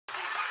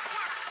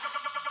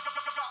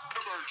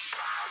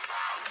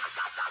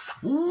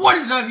What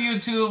is up,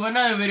 YouTube?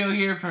 Another video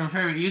here from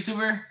favorite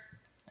YouTuber,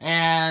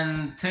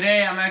 and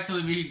today I'm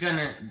actually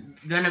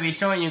gonna be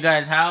showing you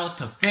guys how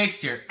to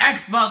fix your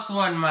Xbox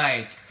One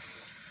mic.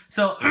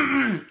 So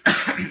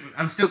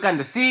I'm still kind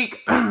of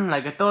sick,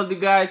 like I told you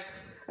guys,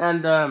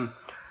 and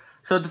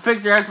so to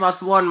fix your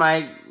Xbox One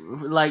mic,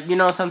 like, you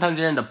know, sometimes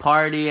you're in the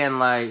party and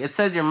like it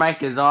says your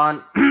mic is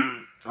on.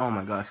 Oh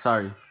my gosh,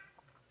 sorry.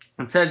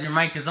 It says your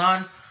mic is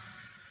on,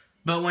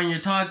 but when you're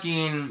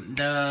talking,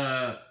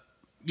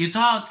 you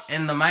talk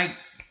and the mic,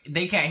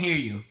 they can't hear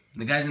you.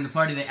 The guys in the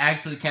party, they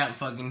actually can't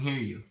fucking hear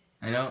you.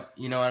 I know,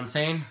 you know what I'm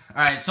saying?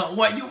 Alright, so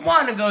what you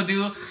want to go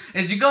do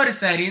is you go to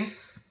settings.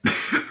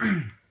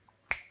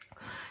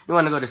 You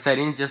want to go to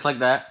settings, just like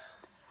that.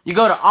 You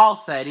go to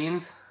all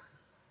settings.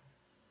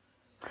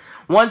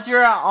 Once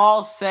you're at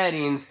all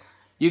settings,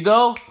 you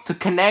go to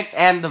connect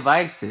and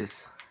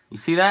devices. You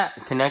see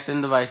that? Connect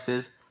and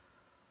devices.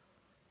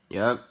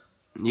 Yep.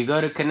 You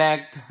go to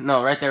connect.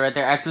 No, right there.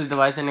 Actually,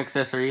 device and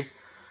accessory.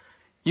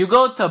 You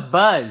go to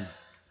Buzz.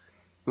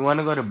 You want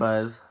to go to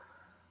Buzz.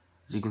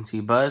 As you can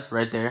see, Buzz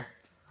right there.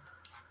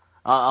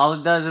 All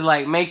it does is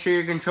like make sure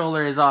your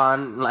controller is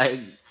on. Like,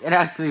 it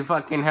actually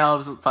fucking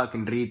helps.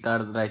 Fucking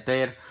retard right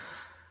there.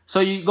 So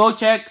you go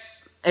check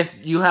if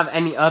you have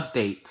any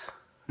updates.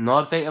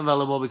 No update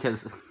available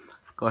because, of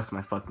course,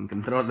 my fucking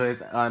controller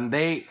is on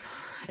date.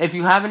 If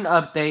you have an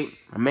update,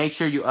 make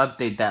sure you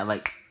update that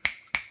like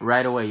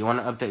right away. You want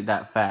to update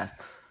that fast.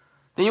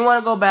 Then you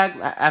want to go back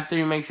after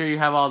you make sure you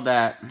have all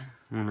that.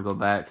 I'm gonna go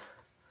back.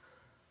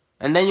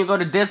 And then you go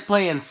to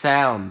display and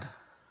sound.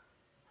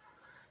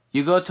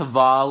 You go to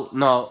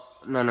no.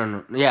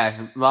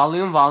 Yeah,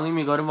 volume,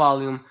 you go to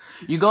volume.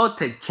 You go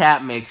to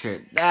chat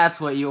mixer.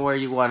 That's where you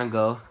want to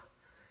go.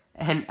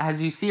 And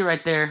as you see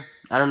right there,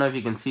 I don't know if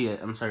you can see it.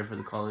 I'm sorry for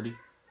the quality.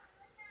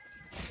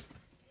 It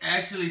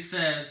actually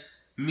says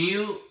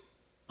mute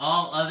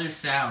all other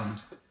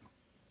sounds.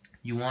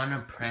 You want to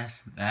press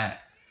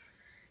that.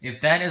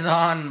 If that is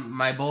on,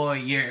 my boy,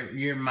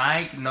 your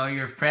mic, no,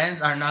 your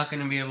friends are not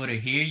going to be able to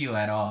hear you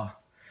at all.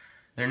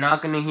 They're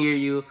not going to hear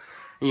you.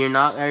 You're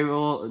not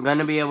going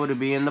to be able to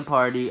be in the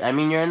party. I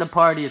mean, you're in the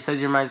party. It says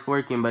your mic's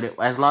working, but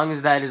as long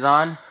as that is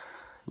on,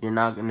 you're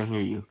not going to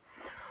hear you.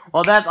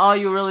 Well, that's all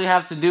you really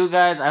have to do,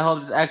 guys. I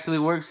hope this actually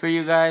works for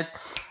you guys.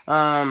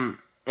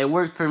 It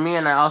worked for me,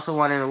 and I also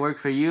wanted it to work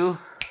for you.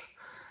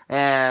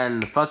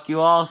 And fuck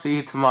you all. See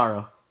you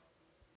tomorrow.